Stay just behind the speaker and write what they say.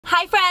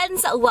Hi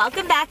friends,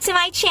 welcome back to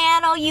my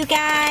channel, you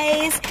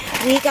guys.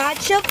 We got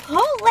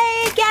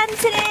Chipotle again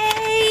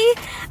today.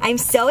 I'm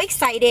so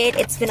excited.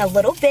 It's been a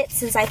little bit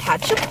since I've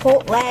had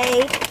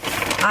Chipotle.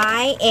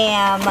 I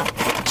am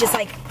just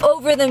like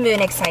over the moon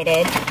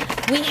excited.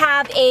 We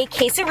have a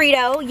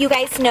Quesarito. You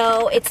guys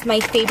know it's my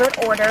favorite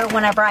order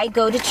whenever I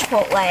go to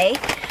Chipotle.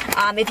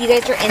 If you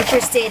guys are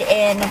interested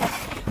in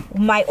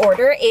my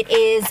order, it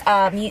is,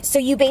 so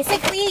you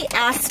basically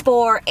ask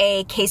for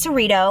a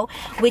Quesarito,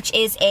 which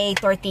is a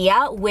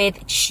tortilla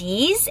with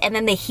cheese, and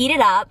then they heat it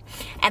up,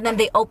 and then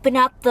they open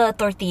up the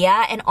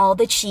tortilla, and all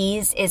the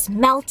cheese is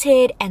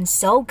melted and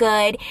so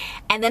good,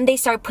 and then they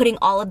start putting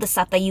all of the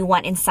stuff that you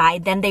want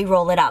inside, then they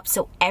roll it up.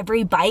 So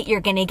every bite,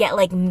 you're gonna get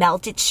like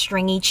melted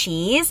stringy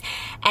cheese,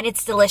 and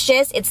it's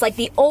delicious. It's like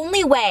the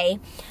only way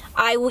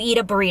I will eat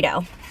a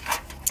burrito.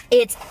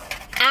 It's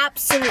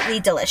absolutely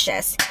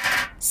delicious.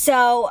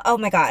 So, oh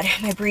my god,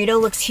 my burrito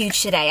looks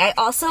huge today. I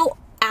also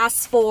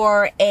asked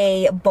for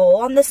a bowl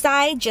on the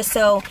side just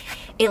so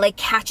it like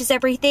catches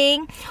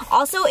everything.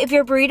 Also, if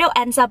your burrito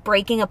ends up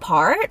breaking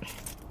apart,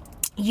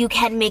 you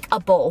can make a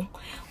bowl,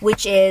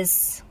 which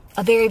is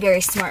a very, very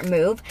smart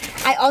move.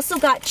 I also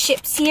got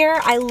chips here.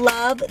 I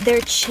love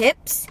their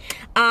chips.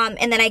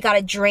 And then I got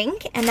a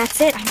drink, and that's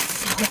it. I'm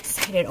so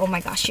excited. Oh my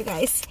gosh, you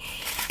guys.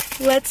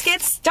 Let's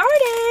get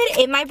started.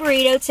 In my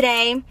burrito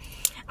today,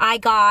 I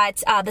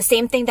got the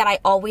same thing that I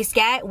always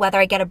get, whether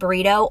I get a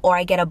burrito or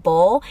I get a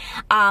bowl.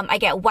 I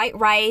get white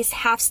rice,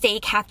 half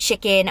steak, half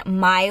chicken,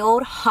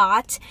 mild,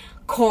 hot,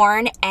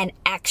 corn, and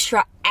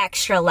extra,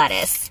 extra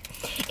lettuce.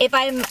 If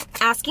I'm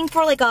asking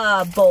for like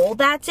a bowl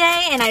that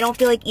day and I don't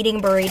feel like eating a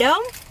burrito,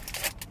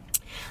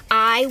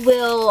 I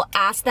will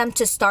ask them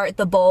to start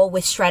the bowl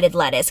with shredded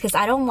lettuce because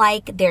I don't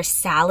like their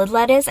salad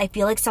lettuce. I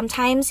feel like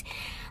sometimes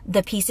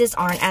the pieces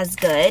aren't as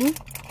good.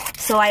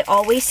 So I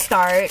always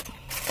start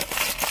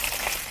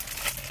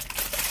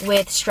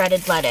with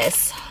shredded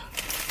lettuce.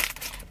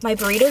 My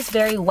burrito is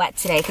very wet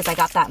today because I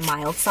got that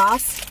mild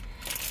sauce.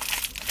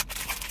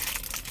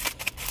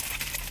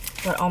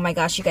 But oh my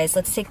gosh, you guys,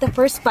 let's take the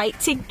first bite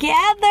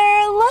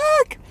together.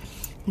 Look.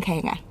 Okay,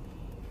 okay.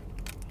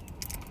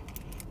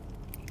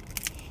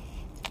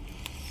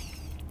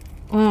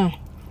 Mmm.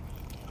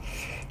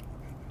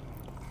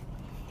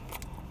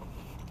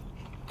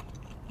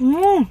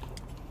 Mmm.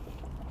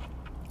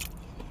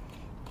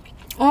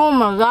 Oh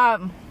my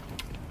god.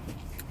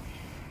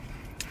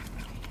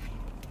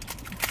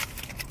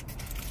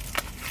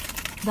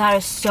 That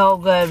is so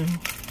good.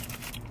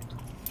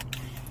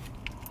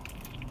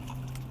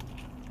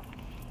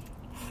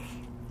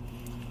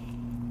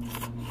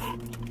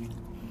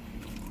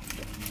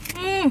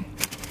 Mmm.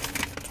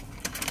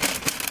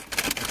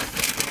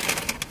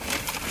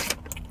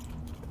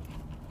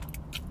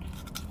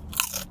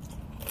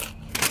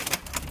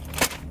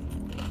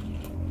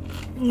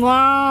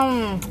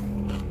 Wow.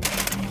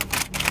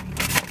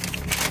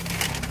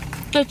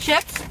 The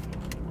chips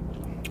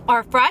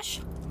are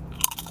fresh.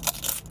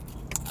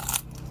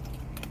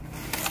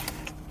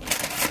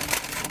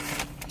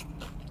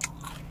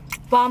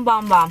 Bomb,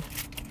 bomb, bomb.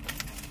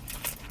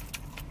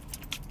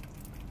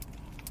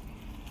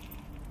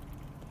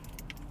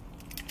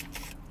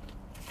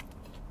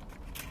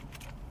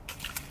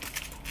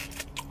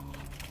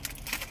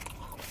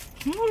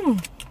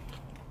 Mmm.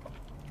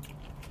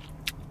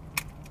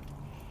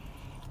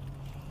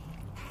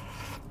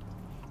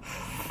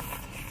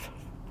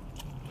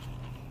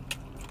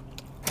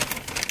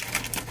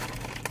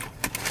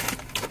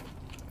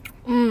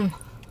 Mmm.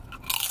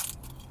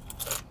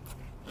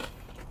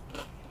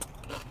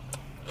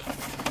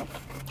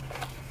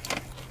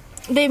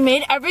 They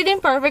made everything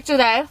perfect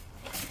today.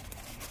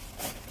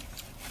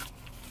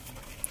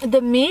 The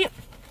meat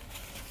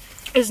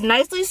is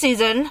nicely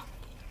seasoned.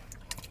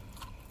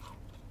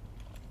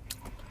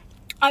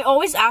 I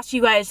always ask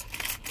you guys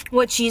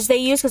what cheese they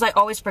use because I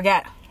always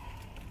forget.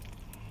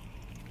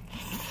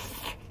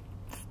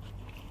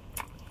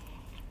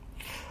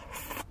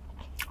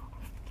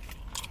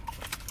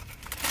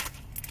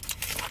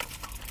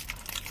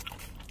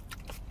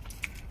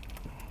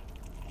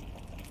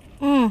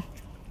 Mmm.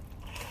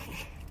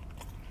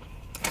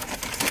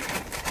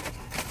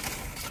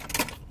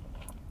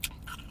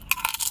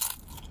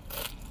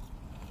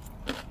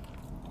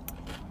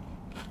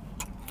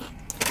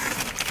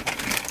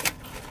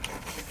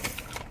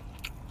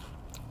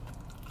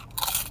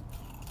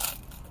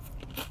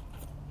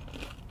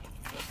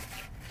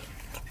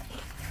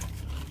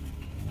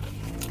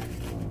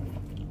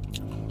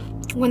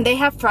 When they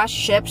have fresh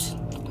chips,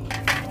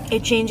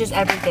 it changes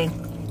everything.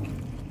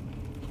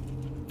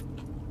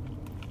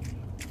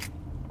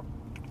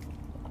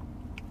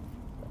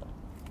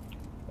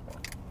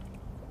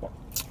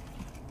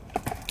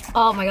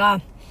 Oh my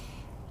god.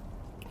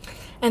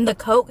 And the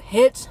Coke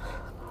hits.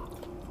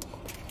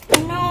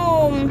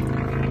 No.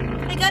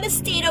 I got a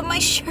stain on my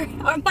shirt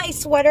or my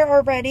sweater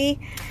already.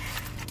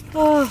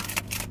 Oh.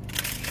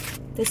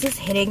 This is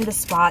hitting the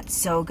spot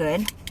so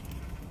good.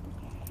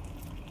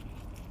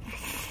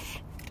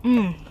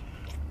 Mmm.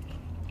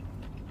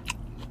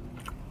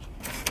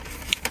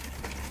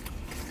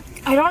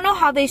 I don't know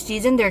how they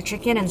season their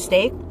chicken and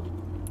steak,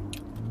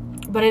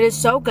 but it is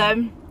so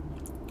good.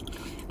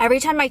 Every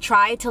time I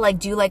try to like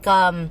do like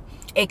a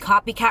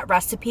copycat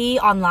recipe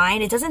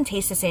online, it doesn't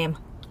taste the same.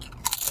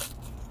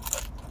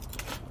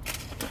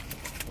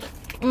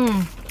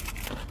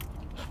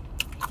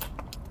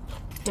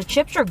 The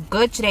chips are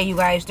good today, you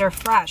guys. They're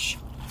fresh.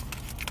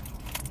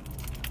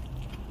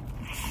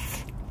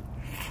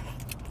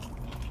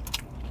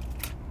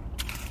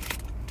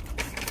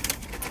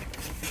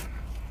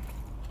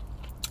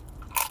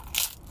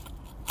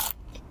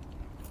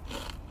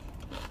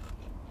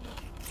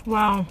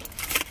 Wow.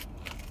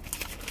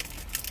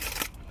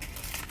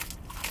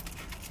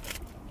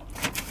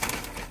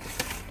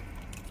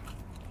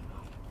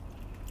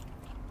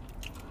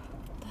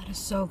 That is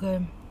so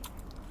good.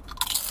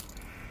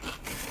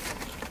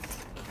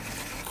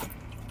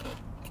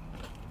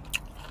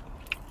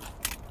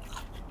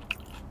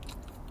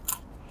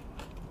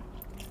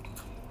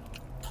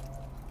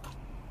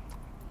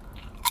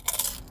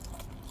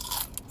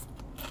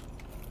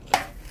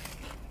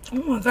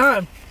 Oh my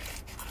god.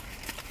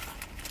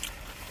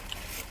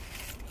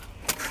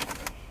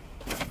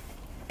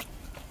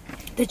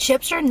 The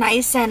chips are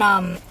nice and I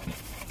don't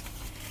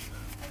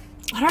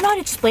know how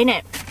to explain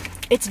it.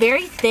 It's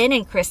very thin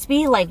and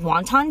crispy like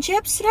wonton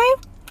chips today.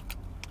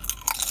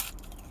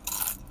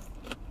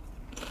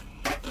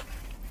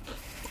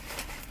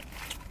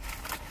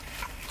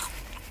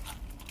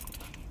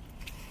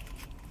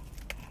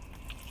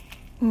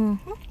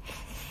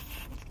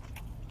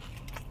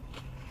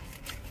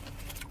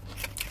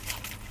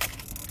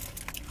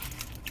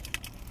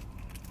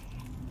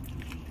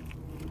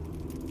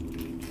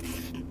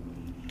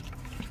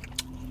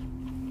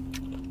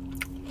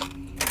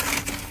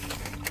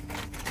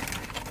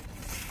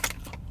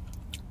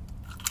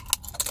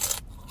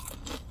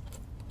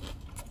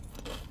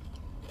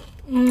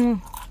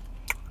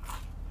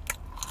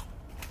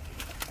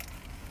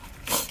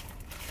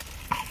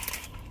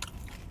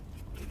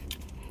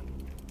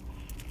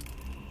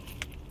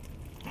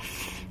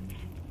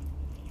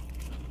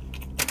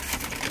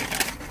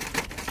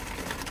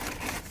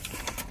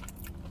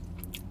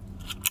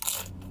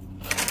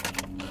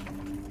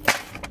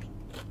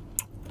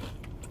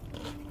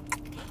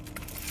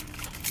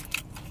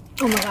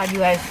 Oh my god, you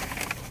guys.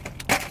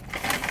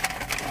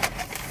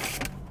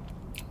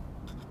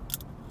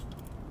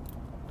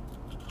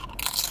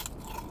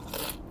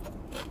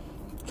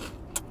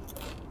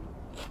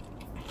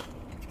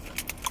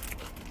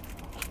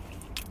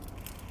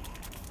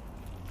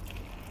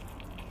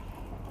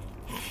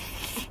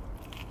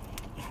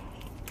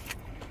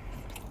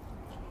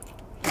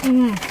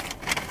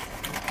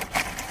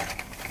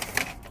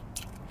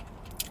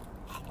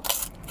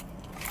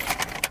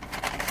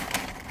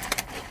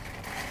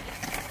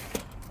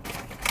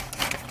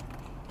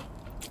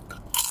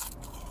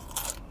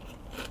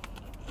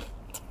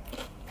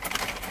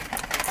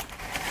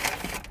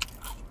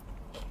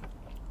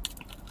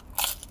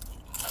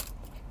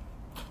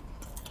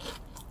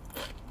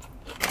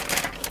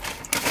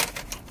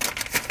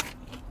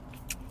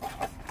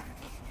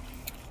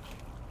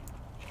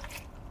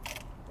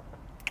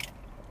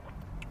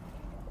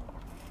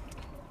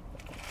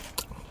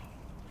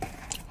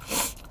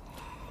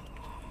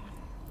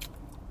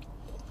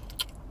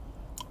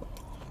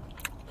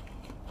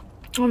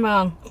 Oh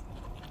man.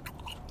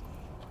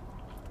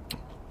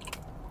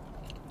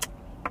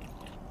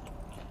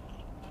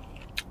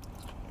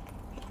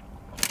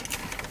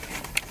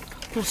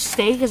 The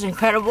steak is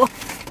incredible.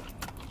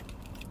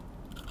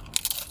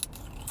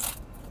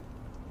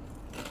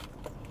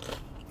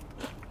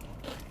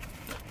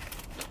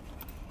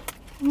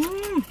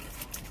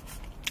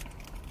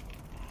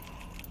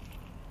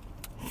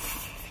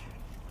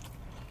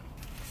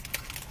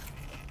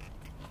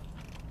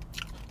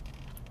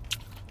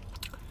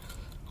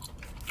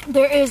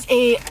 There is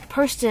a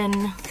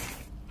person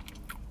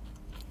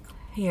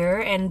here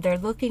and they're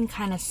looking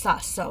kind of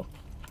sus, so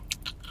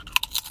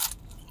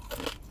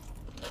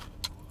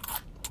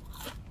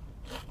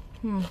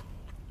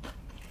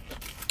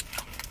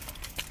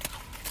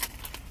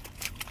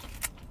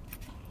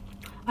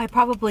I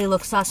probably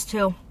look sus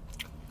too.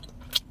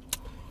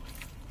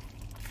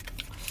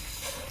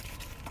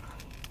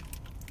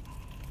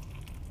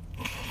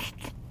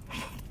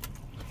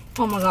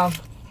 Oh my god.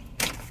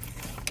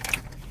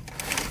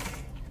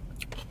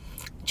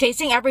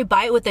 Chasing every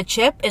bite with the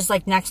chip is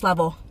like next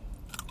level.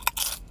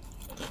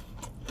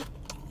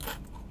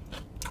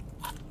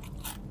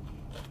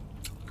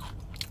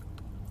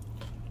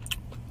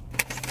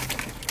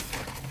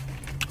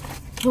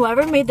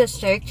 Whoever made the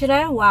steak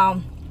today, wow.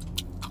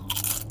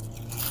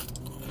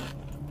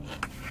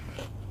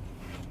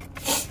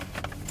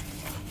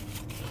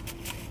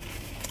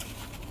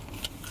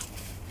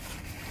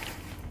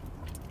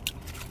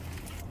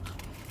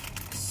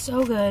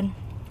 So good.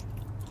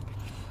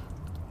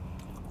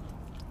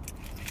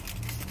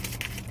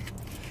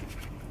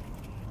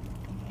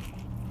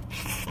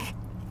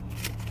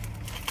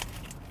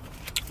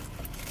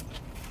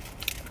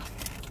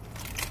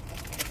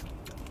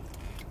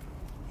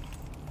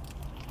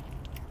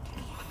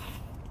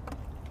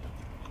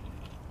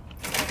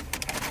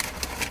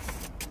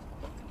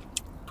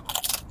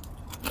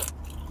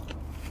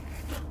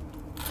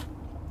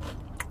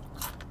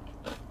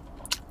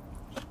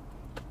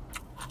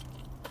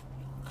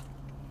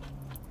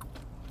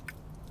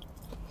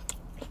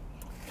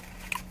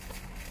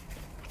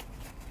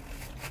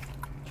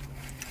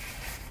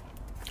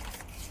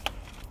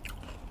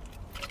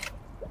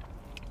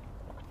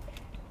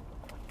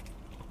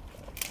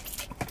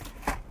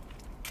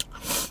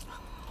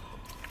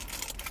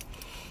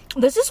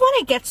 This is when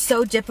it gets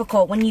so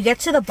difficult. When you get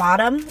to the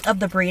bottom of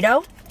the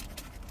burrito,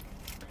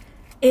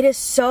 it is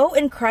so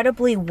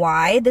incredibly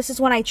wide. This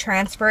is when I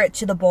transfer it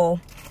to the bowl.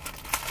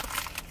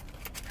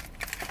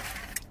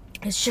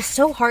 It's just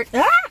so hard.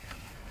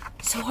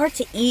 So hard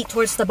to eat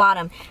towards the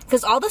bottom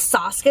because all the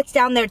sauce gets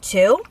down there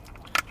too.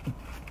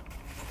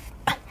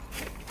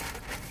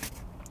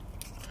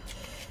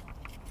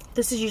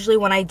 This is usually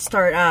when I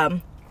start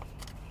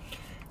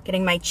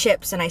getting my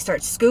chips and I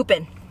start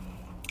scooping.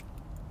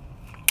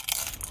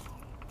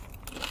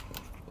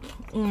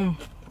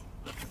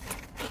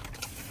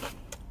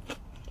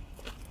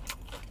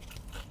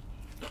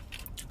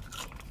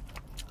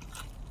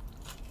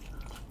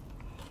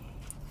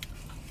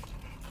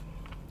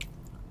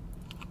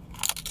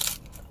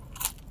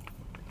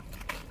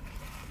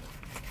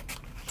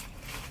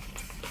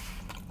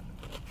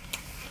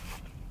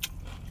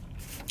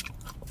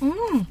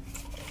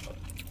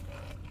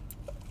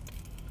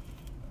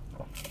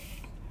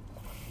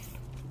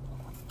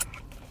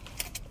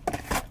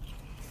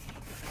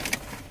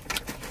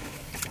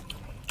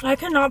 I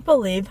cannot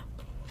believe.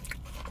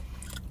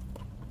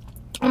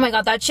 Oh my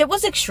god, that chip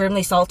was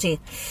extremely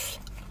salty.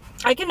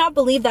 I cannot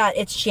believe that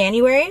it's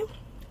January.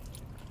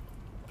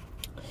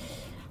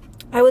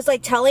 I was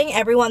like telling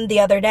everyone the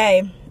other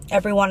day,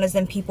 everyone as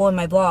in people in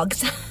my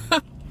vlogs.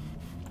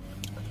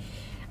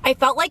 I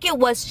felt like it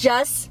was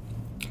just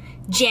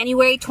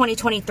January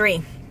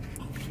 2023.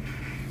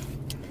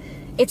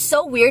 It's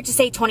so weird to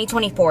say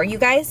 2024, you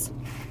guys.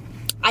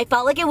 I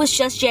felt like it was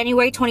just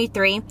January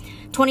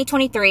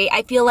 2023.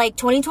 I feel like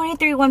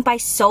 2023 went by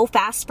so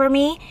fast for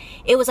me.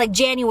 It was like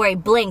January,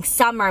 blink,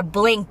 summer,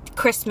 blink,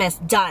 Christmas,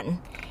 done.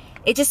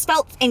 It just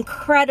felt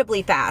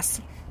incredibly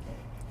fast.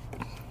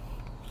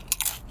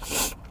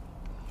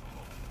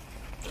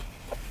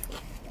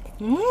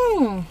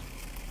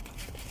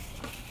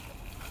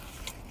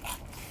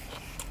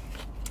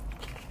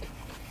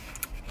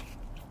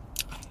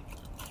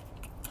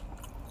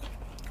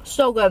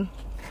 So good.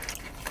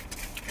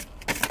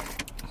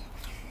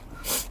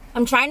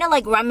 I'm trying to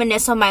like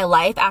reminisce on my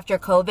life after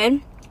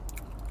COVID.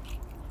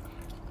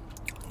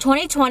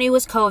 2020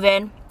 was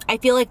COVID. I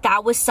feel like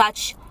that was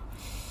such,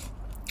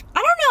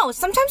 I don't know,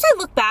 sometimes I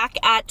look back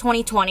at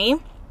 2020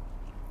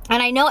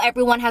 and I know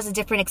everyone has a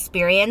different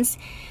experience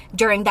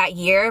during that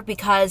year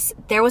because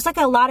there was like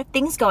a lot of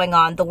things going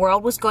on. The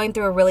world was going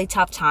through a really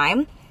tough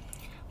time,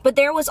 but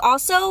there was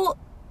also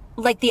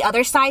like the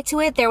other side to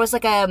it. There was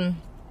like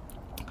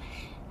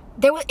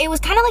it was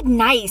kind of like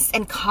nice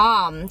and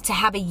calm to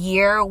have a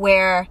year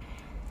where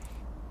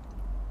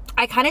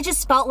I kind of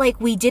just felt like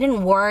we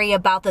didn't worry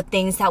about the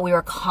things that we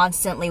were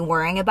constantly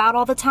worrying about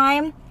all the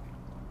time.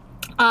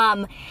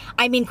 I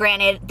mean,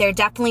 granted, there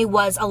definitely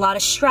was a lot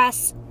of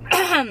stress.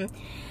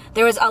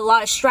 There was a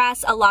lot of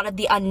stress, a lot of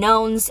the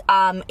unknowns.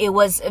 It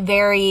was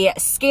very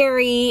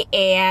scary,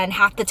 and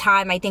half the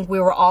time I think we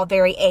were all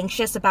very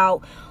anxious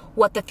about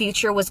what the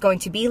future was going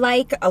to be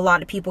like. A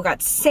lot of people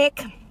got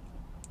sick.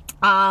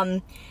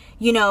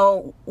 You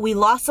know, we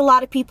lost a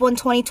lot of people in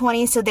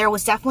 2020, so there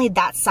was definitely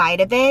that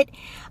side of it.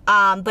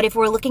 But if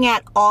we're looking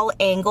at all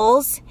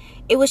angles,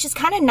 it was just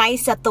kind of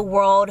nice that the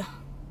world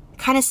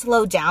kind of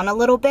slowed down a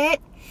little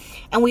bit,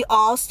 and we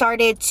all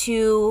started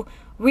to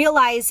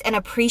realize and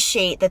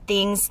appreciate the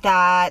things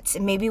that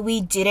maybe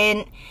we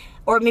didn't,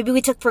 or maybe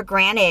we took for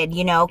granted,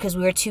 you know, because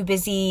we were too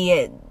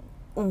busy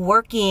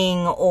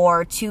working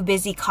or too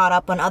busy caught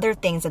up on other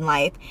things in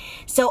life.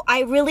 So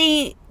I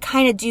really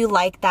kind of do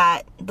like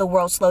that the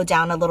world slowed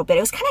down a little bit.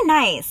 It was kind of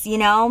nice, you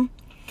know.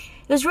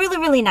 It was really,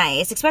 really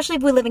nice, especially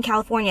if we live in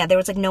California. There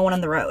was like no one on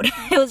the road.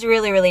 It was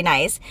really, really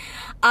nice.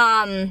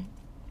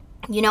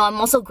 You know, I'm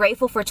also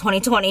grateful for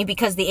 2020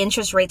 because the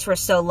interest rates were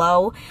so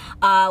low.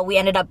 We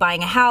ended up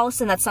buying a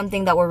house, and that's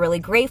something that we're really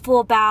grateful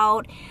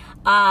about.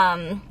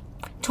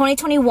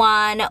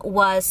 2021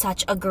 was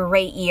such a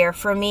great year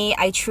for me.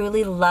 I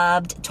truly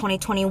loved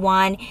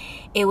 2021.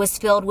 It was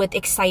filled with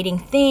exciting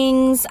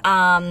things.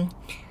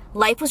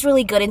 Life was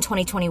really good in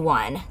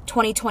 2021.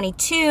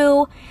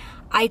 2022,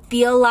 I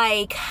feel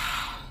like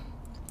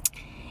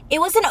it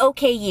was an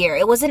okay year.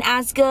 It wasn't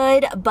as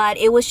good, but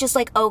it was just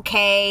like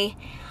okay.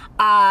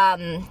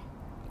 And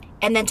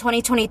then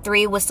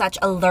 2023 was such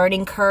a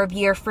learning curve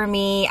year for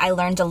me. I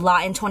learned a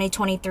lot in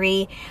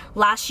 2023.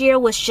 Last year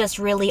was just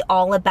really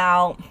all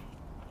about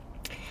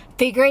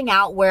figuring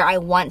out where I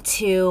want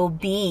to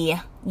be,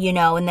 you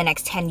know, in the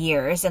next 10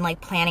 years and like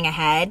planning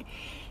ahead.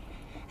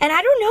 And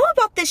I don't know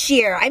about this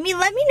year. I mean,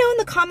 let me know in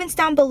the comments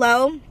down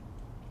below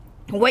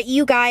what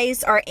you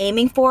guys are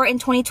aiming for in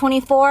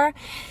 2024.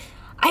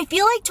 I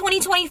feel like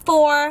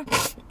 2024,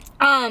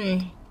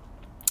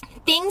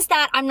 things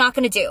that I'm not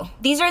going to do.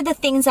 These are the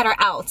things that are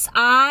out.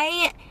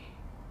 I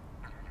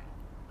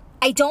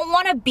don't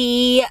want to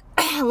be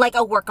like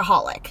a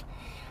workaholic.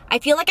 I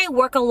feel like I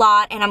work a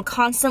lot and I'm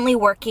constantly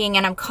working,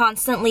 and I'm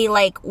constantly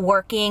like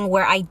working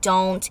where I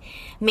don't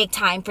make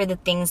time for the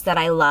things that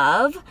I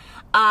love.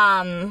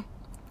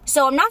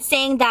 So I'm not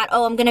saying that,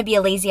 oh, I'm going to be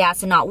a lazy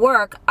ass and not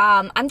work.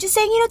 I'm just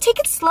saying, you know, take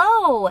it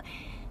slow.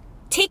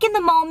 take in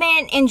the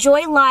moment,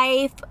 enjoy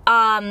life.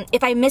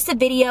 If I miss a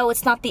video,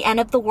 it's not the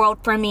end of the world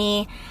for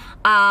me.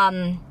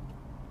 I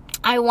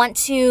want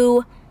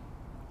to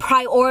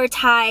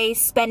prioritize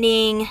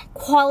spending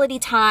quality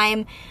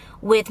time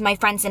with my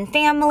friends and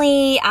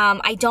family.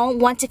 I don't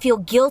want to feel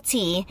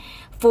guilty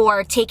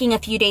for taking a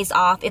few days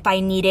off if I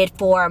need it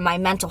for my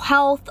mental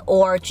health,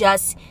 or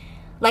just,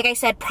 like I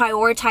said,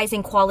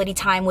 prioritizing quality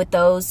time with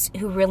those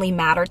who really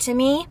matter to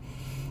me.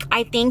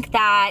 I think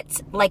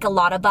that, like a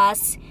lot of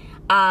us,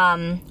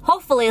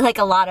 hopefully like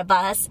a lot of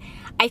us,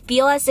 I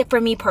feel as if for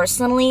me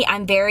personally,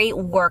 I'm very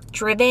work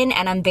driven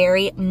and I'm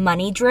very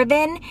money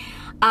driven.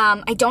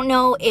 I don't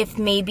know if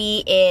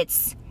maybe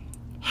it's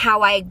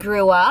how I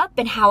grew up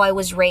and how I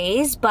was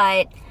raised,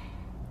 but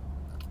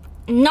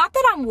not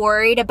that I'm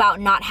worried about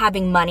not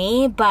having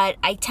money, but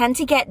I tend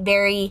to get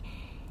very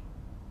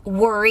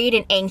worried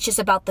and anxious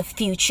about the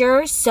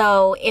future.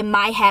 So in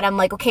my head, I'm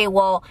like, okay,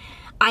 well,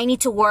 I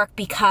need to work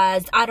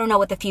because I don't know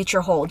what the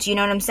future holds. You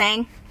know what I'm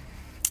saying?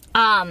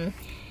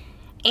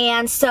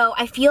 And so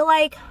I feel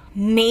like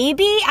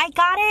maybe I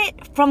got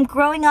it from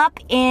growing up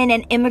in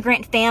an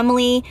immigrant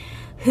family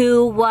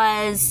who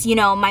was, you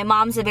know, my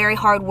mom's a very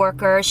hard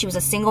worker. She was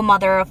a single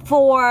mother of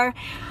 4.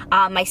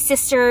 My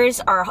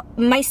sisters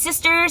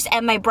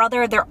and my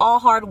brother, they're all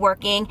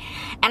hardworking.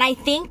 And I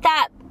think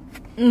that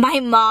my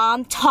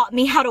mom taught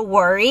me how to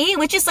worry,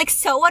 which is like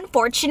so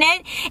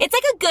unfortunate. It's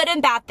like a good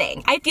and bad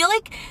thing. I feel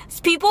like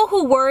people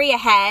who worry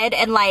ahead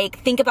and like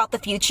think about the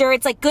future,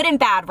 it's like good and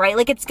bad, right?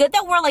 Like it's good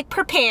that we're like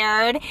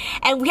prepared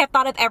and we have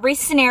thought of every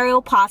scenario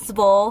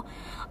possible.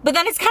 But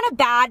then it's kind of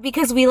bad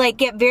because we like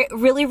get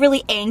really,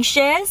 really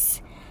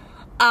anxious.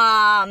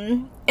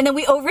 And then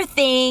we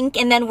overthink,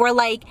 and then we're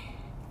like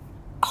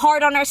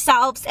hard on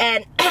ourselves,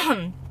 and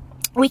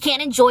we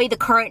can't enjoy the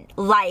current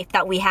life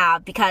that we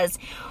have because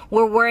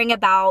we're worrying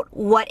about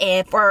what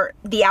if or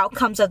the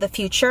outcomes of the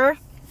future.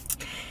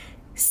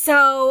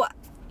 So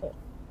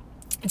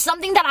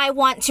something that I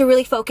want to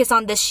really focus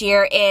on this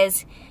year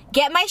is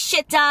get my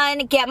shit done,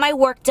 get my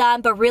work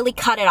done, but really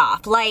cut it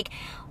off. Like,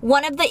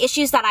 one of the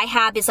issues that I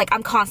have is like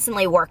I'm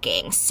constantly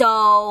working.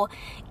 So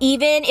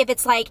even if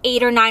it's like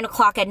 8 or 9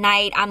 o'clock at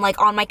night, I'm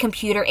like on my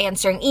computer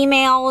answering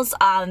emails,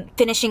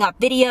 finishing up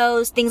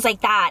videos, things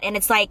like that. And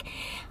it's like,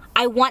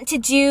 I want to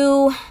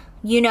do,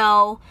 you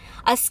know,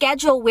 a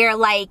schedule where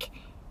like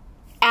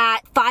at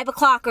 5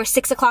 o'clock or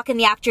 6 o'clock in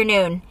the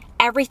afternoon,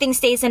 everything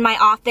stays in my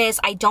office,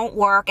 I don't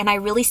work, and I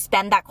really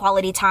spend that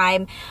quality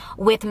time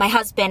with my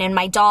husband and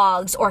my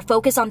dogs, or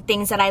focus on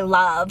things that I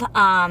love.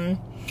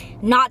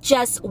 Not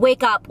just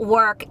wake up,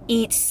 work,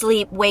 eat,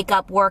 sleep, wake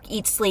up, work,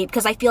 eat, sleep.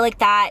 Because I feel like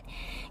that,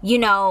 you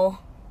know,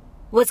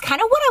 was kind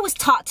of what I was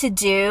taught to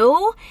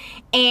do.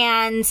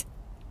 And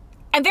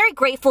I'm very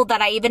grateful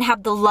that I even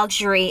have the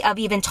luxury of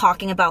even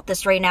talking about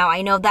this right now.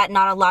 I know that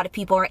not a lot of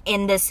people are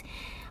in this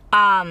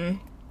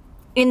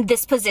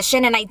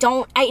position, and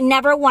I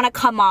never want to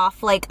come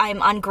off like I'm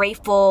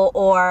ungrateful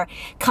or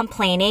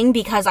complaining,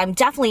 because I'm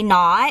definitely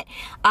not.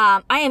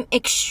 I am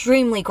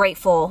extremely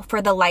grateful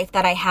for the life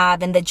that I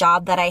have and the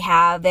job that I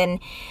have, and,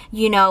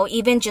 you know,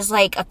 even just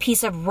like a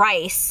piece of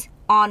rice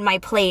on my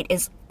plate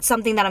is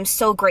something that I'm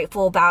so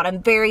grateful about.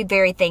 I'm very,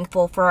 very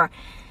thankful for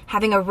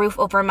having a roof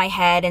over my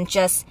head, and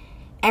just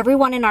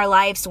everyone in our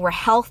lives, we're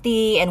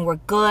healthy and we're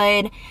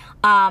good.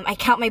 I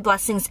count my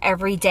blessings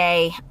every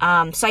day.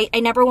 So I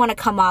never want to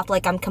come off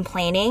like I'm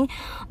complaining,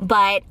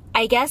 but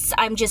I guess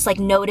I'm just like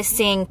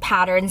noticing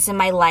patterns in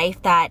my life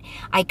that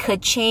I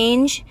could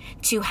change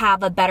to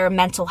have a better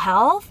mental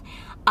health.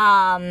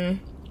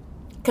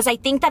 Because I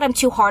think that I'm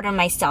too hard on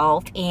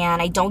myself, and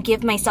I don't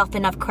give myself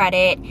enough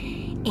credit.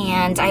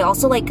 And I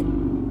also like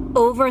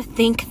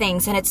overthink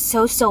things, and it's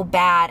so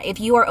bad.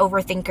 If you are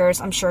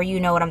overthinkers, I'm sure you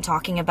know what I'm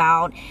talking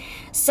about.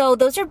 So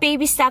those are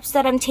baby steps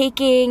that I'm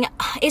taking.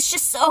 It's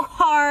just so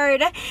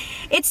hard.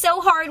 It's so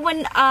hard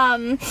when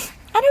I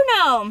don't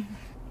know,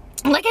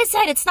 like I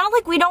said, it's not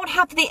like we don't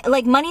have the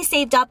like money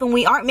saved up and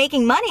we aren't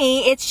making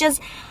money. It's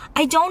just,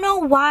 I don't know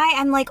why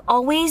I'm like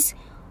always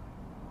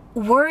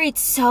worried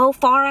so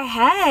far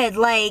ahead.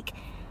 Like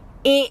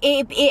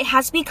it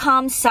has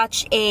become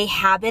such a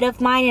habit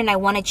of mine, and I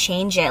want to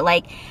change it.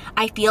 Like,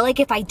 I feel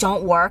like if I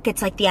don't work,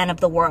 it's like the end of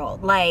the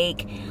world.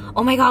 Like,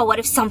 oh my God, what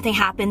if something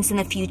happens in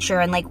the future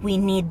and like we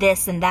need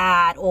this and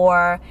that,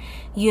 or,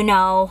 you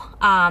know,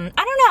 I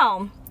don't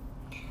know.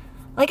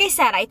 Like I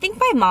said, I think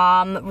my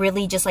mom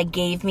really just like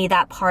gave me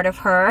that part of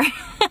her.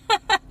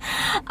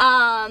 But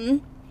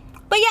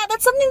yeah,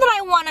 that's something that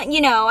I want to,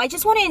 you know, I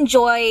just want to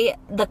enjoy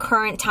the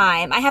current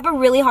time. I have a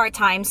really hard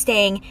time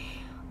staying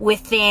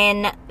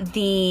within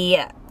the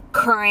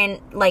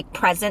current like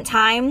present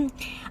time,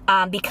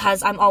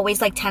 because I'm always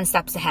like 10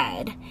 steps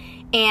ahead,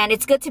 and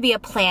it's good to be a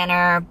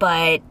planner,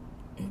 but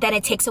then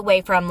it takes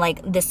away from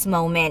like this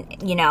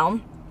moment, you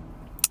know.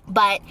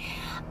 But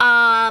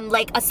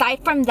like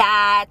aside from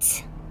that,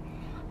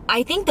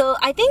 I think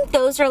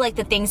those are like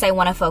the things I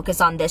want to focus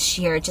on this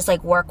year, just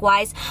like work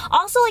wise.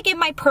 Also, like in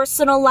my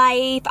personal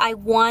life, I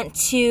want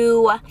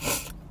to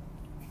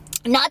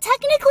not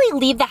technically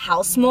leave the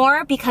house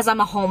more because I'm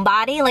a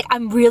homebody. Like,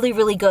 I'm really,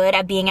 really good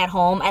at being at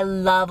home. I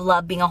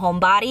love being a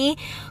homebody.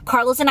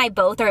 Carlos and I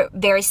both are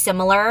very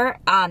similar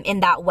in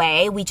that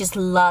way. We just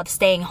love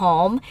staying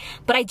home.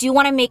 But I do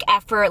want to make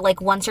effort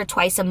like once or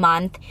twice a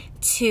month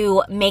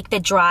to make the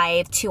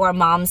drive to our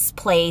mom's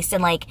place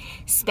and like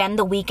spend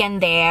the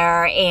weekend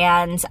there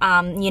and,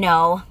 you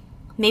know,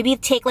 maybe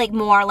take like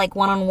more like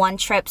one-on-one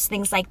trips,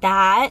 things like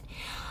that.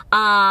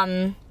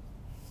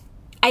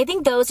 I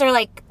think those are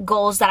like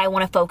goals that I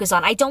want to focus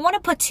on. I don't want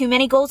to put too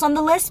many goals on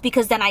the list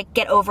because then I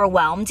get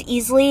overwhelmed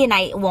easily and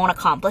I won't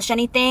accomplish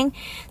anything.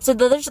 So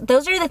those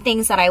are the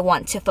things that I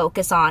want to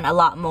focus on a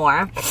lot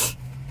more.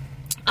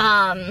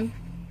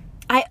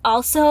 I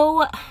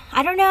also,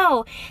 I don't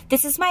know,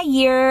 this is my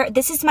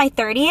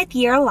 30th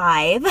year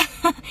alive.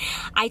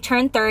 I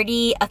turned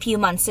 30 a few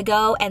months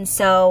ago, and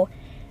so,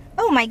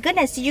 oh my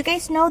goodness, did you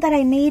guys know that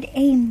I made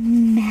a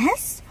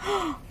mess?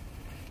 Oh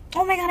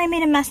my god, I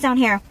made a mess down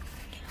here.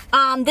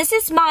 This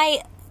is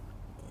my,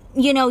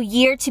 you know,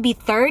 year to be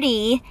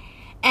 30,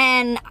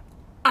 and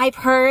I've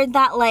heard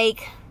that,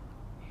 like,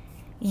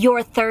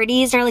 your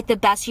 30s are, like, the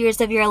best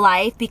years of your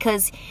life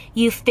because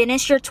you've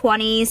finished your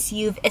 20s,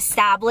 you've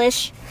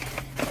established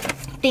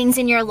things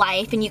in your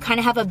life, and you kind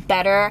of have a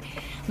better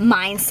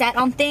mindset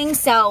on things,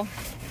 so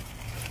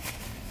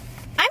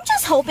I'm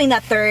just hoping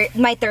that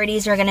my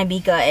 30s are gonna be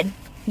good,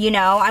 you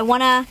know? I don't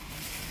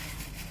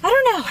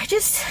know,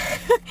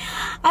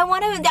 I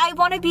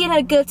want to be in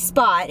a good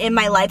spot in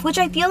my life, which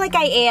I feel like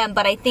I am,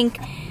 but I think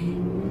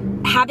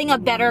having a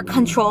better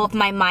control of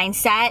my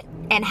mindset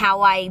and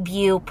how I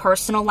view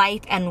personal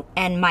life and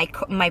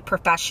my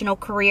professional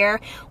career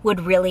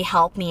would really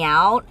help me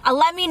out.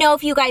 Let me know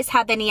if you guys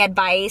have any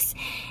advice.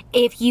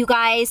 If you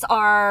guys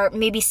are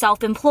maybe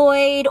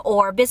self-employed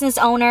or business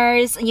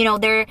owners, you know,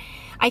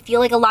 I feel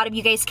like a lot of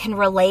you guys can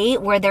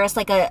relate where there's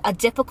like a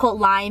difficult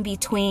line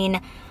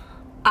between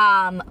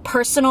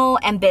personal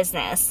and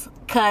business.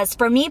 Because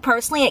for me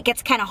personally, it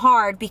gets kind of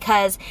hard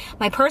because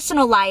my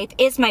personal life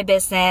is my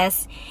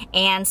business,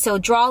 and so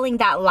drawing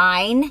that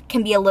line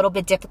can be a little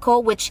bit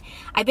difficult, which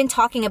I've been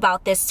talking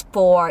about this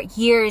for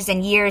years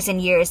and years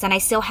and years, and I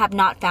still have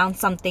not found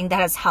something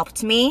that has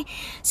helped me.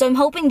 So I'm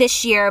hoping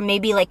this year,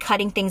 maybe like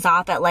cutting things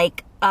off at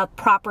like a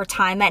proper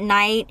time at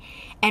night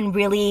and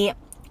really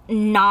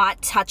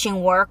not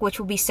touching work, which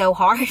will be so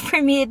hard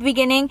for me at the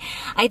beginning.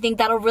 I think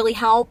that'll really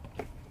help.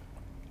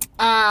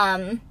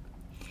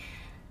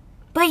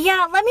 But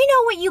yeah, let me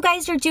know what you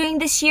guys are doing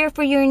this year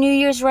for your New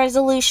Year's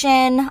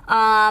resolution.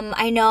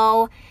 I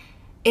know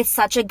it's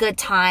such a good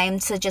time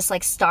to just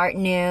like start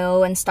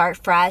new and start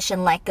fresh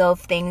and let go of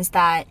things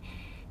that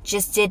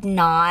just did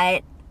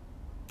not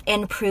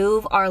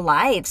improve our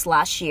lives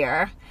last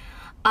year.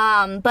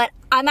 But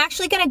I'm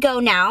actually gonna go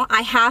now.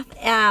 I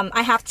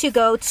have to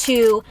go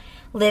to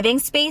Living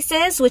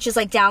Spaces, which is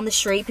like down the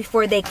street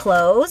before they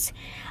close.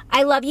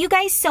 I love you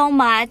guys so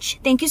much.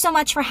 Thank you so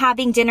much for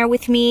having dinner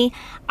with me.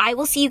 I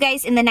will see you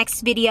guys in the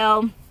next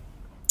video.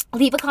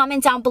 Leave a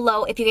comment down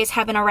below if you guys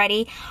haven't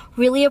already.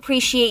 Really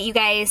appreciate you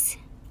guys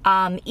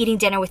eating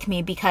dinner with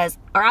me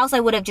or else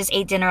I would have just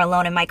ate dinner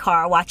alone in my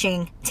car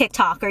watching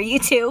TikTok or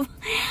YouTube.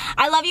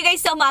 I love you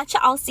guys so much.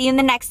 I'll see you in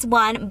the next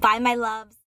one. Bye, my loves.